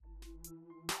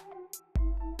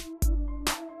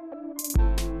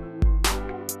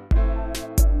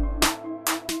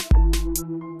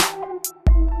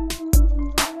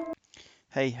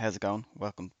Hey, how's it going?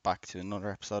 Welcome back to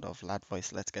another episode of Lad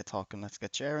Voice. Let's get talking, let's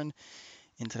get sharing.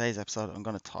 In today's episode, I'm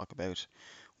going to talk about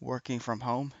working from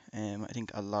home. I think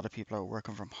a lot of people are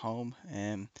working from home.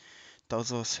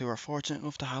 Those of us who are fortunate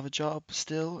enough to have a job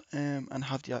still and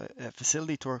have the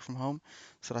facility to work from home,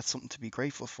 so that's something to be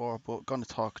grateful for. But going to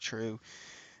talk through,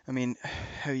 I mean,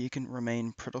 how you can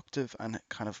remain productive and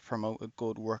kind of promote a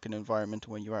good working environment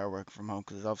when you are working from home,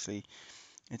 because obviously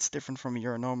it's different from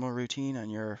your normal routine, and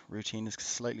your routine is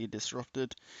slightly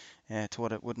disrupted to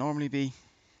what it would normally be.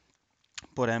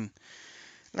 But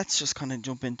let's just kind of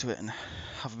jump into it and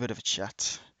have a bit of a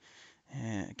chat.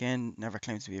 Again, never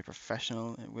claims to be a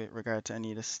professional with regard to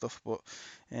any of this stuff, but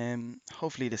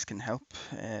hopefully this can help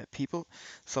people.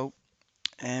 So,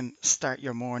 start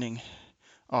your morning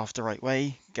off the right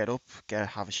way. Get up,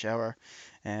 have a shower,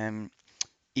 um,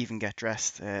 even get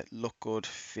dressed, look good,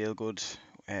 feel good,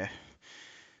 uh,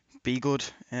 be good.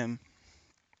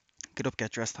 Get up,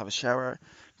 get dressed, have a shower,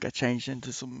 get changed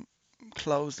into some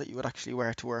clothes that you would actually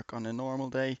wear to work on a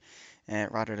normal day,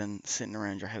 rather than sitting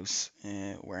around your house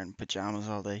wearing pajamas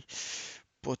all day.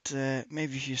 But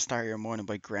maybe if you start your morning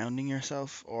by grounding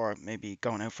yourself, or maybe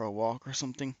going out for a walk or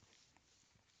something,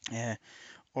 uh,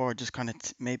 or just kind of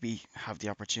maybe have the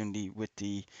opportunity with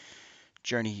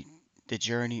journey, the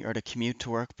journey or the commute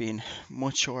to work being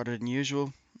much shorter than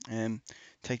usual. Um,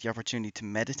 Take the opportunity to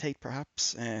meditate,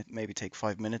 perhaps. Maybe take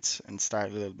 5 minutes and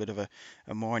start a little bit of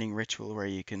a morning ritual where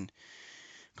you can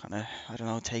kind of, I don't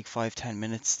know, take 5, 10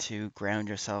 minutes to ground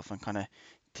yourself and kind of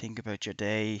think about your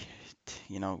day,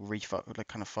 like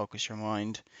kind of focus your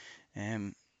mind,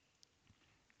 um,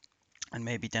 and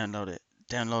maybe download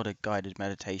a guided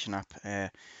meditation app.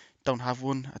 Don't have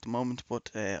one at the moment, but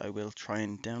I will try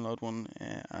and download one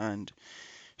and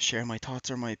share my thoughts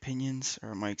or my opinions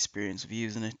or my experience of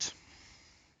using it.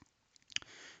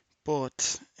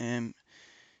 But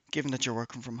given that you're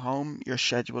working from home, your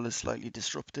schedule is slightly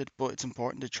disrupted, but it's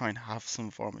important to try and have some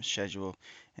form of schedule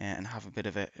and have a bit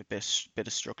of bit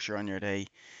of structure on your day.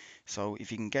 So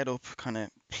if you can get up, kind of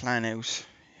plan out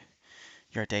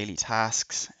your daily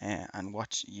tasks and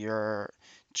what your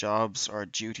jobs or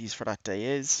duties for that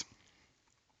day is,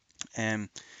 um,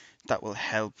 that will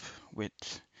help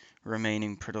with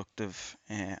remaining productive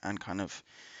and kind of,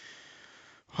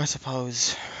 I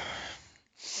suppose,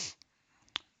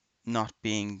 not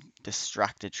being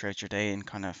distracted throughout your day and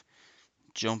kind of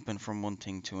jumping from one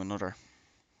thing to another.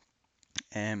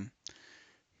 Um,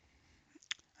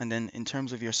 and then in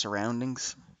terms of your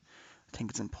surroundings, I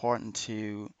think it's important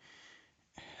to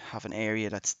have an area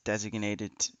that's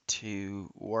designated to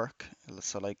work.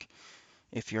 So, like,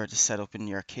 if you're to set up in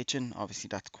your kitchen, obviously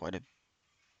that's quite a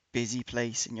busy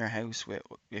place in your house with,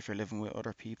 if you're living with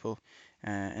other people,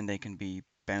 and they can be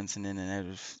bouncing in and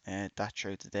out of that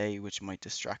throughout the day, which might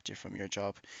distract you from your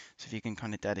job. So if you can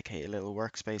kind of dedicate a little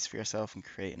workspace for yourself and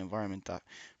create an environment that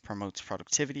promotes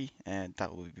productivity,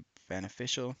 that will be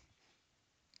beneficial.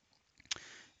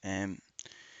 Um,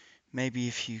 Maybe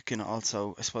if you can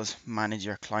also, I suppose, manage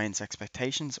your clients'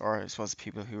 expectations, or I suppose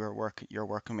people who you're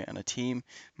working with on a team,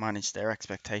 manage their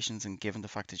expectations. And given the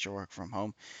fact that you work from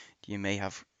home, you may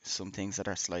have some things that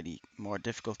are slightly more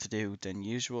difficult to do than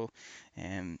usual.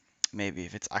 Um, Maybe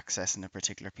if it's accessing a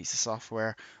particular piece of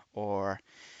software, or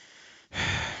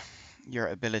your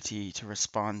ability to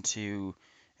respond to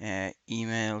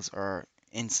emails or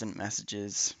instant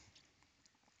messages.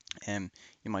 You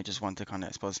might just want to kind of,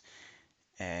 I suppose,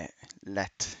 uh,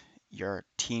 let your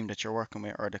team that you're working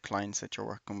with or the clients that you're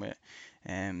working with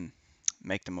um,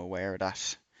 make them aware of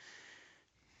that.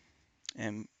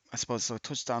 I suppose so. I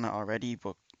touched on it already,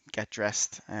 but get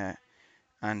dressed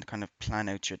and kind of plan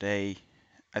out your day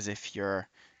as if you're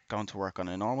going to work on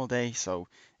a normal day. So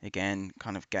again,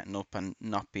 kind of getting up and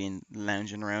not being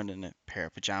lounging around in a pair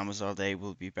of pajamas all day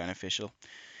will be beneficial,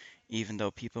 even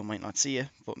though people might not see you.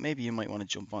 But maybe you might want to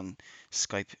jump on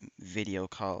Skype video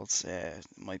calls.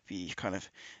 Might be kind of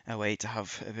a way to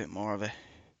have a bit more of a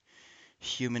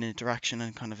human interaction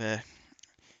and kind of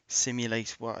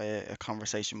simulate what a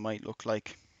conversation might look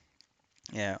like,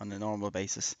 yeah, on a normal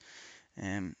basis.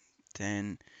 Um,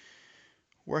 then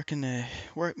work,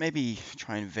 maybe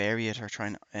try and vary it, or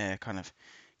try and kind of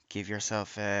give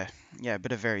yourself yeah, a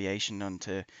bit of variation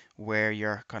onto where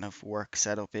your kind of work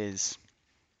setup is.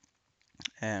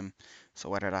 Um, so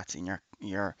whether that's in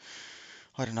your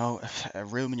I don't know, a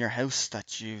room in your house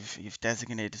that you've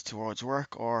designated towards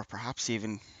work, or perhaps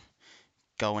even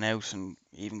going out and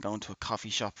even going to a coffee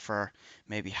shop for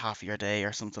maybe half of your day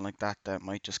or something like that, that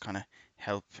might just kind of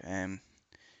help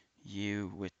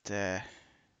you with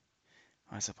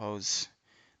I suppose,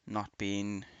 not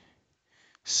being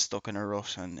stuck in a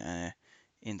rut and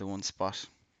in the one spot.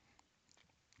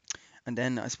 And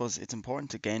then I suppose it's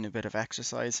important to gain a bit of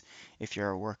exercise. If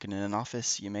you're working in an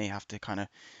office, you may have to kind of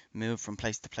move from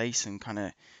place to place and kind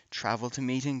of travel to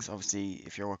meetings. Obviously,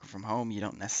 if you're working from home, you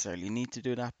don't necessarily need to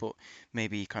do that, but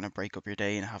maybe kind of break up your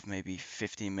day and have maybe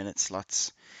 15-minute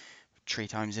slots 3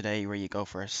 times a day where you go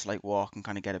for a slight walk and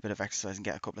kind of get a bit of exercise and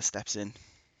get a couple of steps in.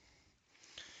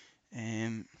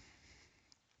 Um,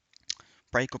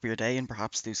 Break up your day and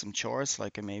perhaps do some chores,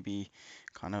 like maybe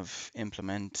kind of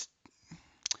implement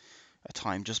a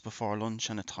time just before lunch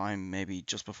and a time maybe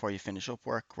just before you finish up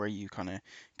work where you kind of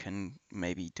can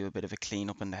maybe do a bit of a clean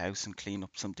up in the house and clean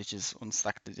up some dishes,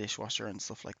 unstack the dishwasher and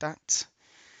stuff like that.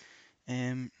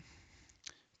 Um,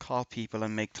 Call people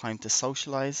and make time to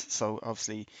socialize. So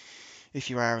obviously, if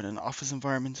you are in an office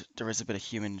environment, there is a bit of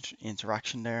human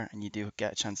interaction there, and you do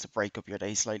get a chance to break up your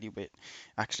day slightly with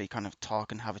actually kind of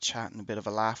talk and have a chat and a bit of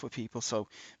a laugh with people. So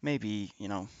maybe,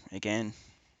 again,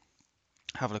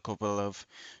 having a couple of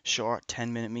short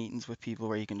 10-minute meetings with people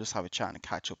where you can just have a chat and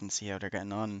catch up and see how they're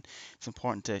getting on. It's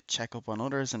important to check up on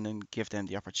others and then give them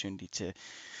the opportunity to,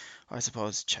 I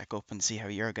suppose, check up and see how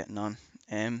you're getting on.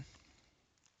 Um,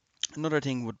 Another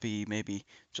thing would be maybe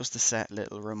just to set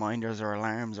little reminders or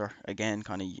alarms, or again,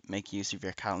 kind of make use of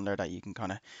your calendar that you can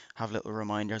kind of have little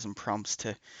reminders and prompts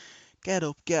to get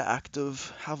up, get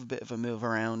active, have a bit of a move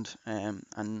around, and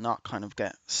not kind of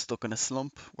get stuck in a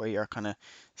slump where you're kind of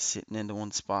sitting in the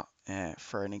one spot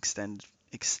for an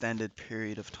extended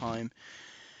period of time.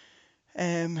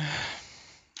 Um,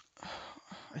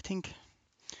 I think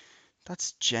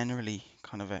that's generally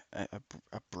kind of a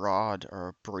broad or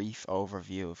a brief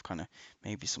overview of kind of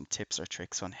maybe some tips or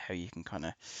tricks on how you can kind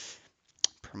of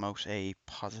promote a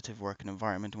positive working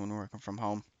environment when working from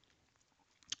home.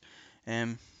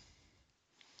 Um,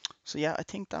 so yeah, I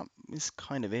think that is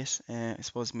kind of it. I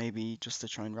suppose maybe just to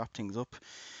try and wrap things up,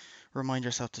 remind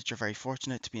yourself that you're very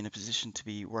fortunate to be in a position to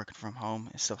be working from home,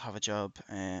 and still have a job,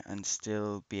 and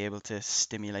still be able to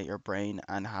stimulate your brain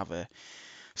and have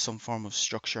some form of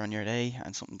structure on your day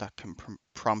and something that can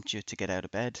prompt you to get out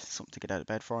of bed, something to get out of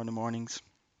bed for in the mornings.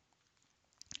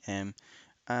 Um,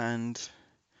 and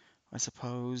I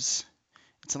suppose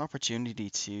it's an opportunity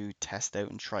to test out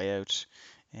and try out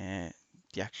uh,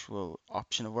 the actual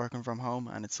option of working from home,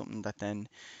 and it's something that then,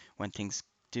 when things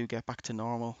do get back to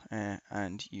normal,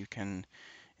 and you can,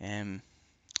 um,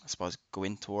 I suppose, go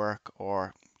into work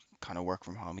or kind of work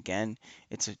from home again.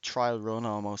 It's a trial run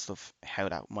almost of how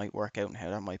that might work out and how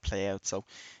that might play out. So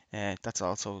that's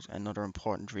also another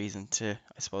important reason to,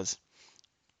 I suppose,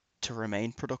 to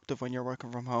remain productive when you're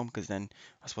working from home, because then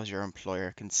I suppose your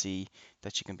employer can see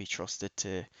that you can be trusted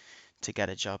to get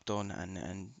a job done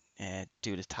and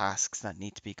do the tasks that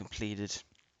need to be completed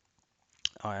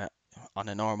uh, on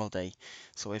a normal day.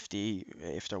 So if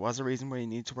there was a reason where you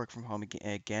need to work from home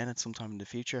again at some time in the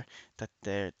future, that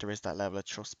there is that level of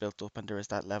trust built up, and there is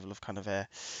that level of kind of a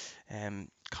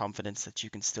confidence that you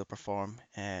can still perform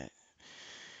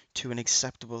to an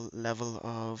acceptable level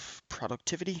of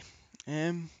productivity.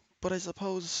 Um, but I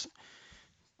suppose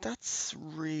that's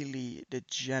really the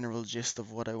general gist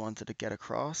of what I wanted to get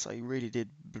across. I really did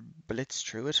blitz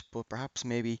through it, but perhaps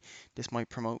maybe this might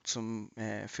promote some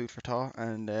food for thought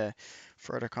and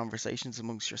further conversations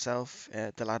amongst yourself,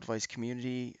 the Ladvice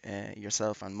community,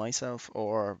 yourself and myself,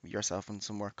 or yourself and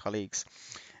some work colleagues.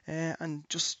 And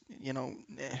just,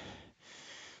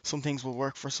 some things will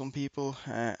work for some people,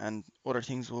 and other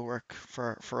things will work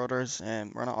for others.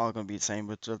 We're not all going to be the same,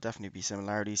 but there'll definitely be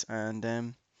similarities.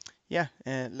 And yeah,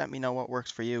 let me know what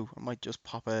works for you. I might just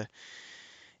pop an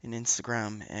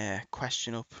Instagram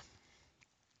question up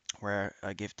where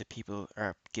I give the people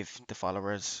or give the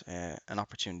followers an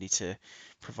opportunity to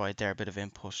provide their bit of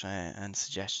input and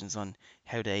suggestions on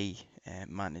how they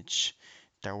manage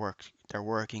their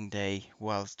working day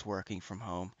whilst working from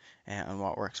home, and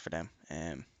what works for them.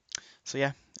 So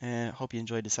yeah, hope you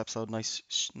enjoyed this episode. Nice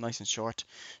and short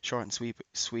and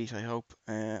sweet. I hope,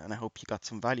 and I hope you got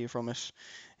some value from it.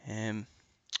 Um,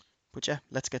 but yeah,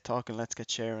 let's get talking, let's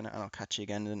get sharing, and I'll catch you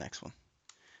again in the next one.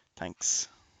 Thanks.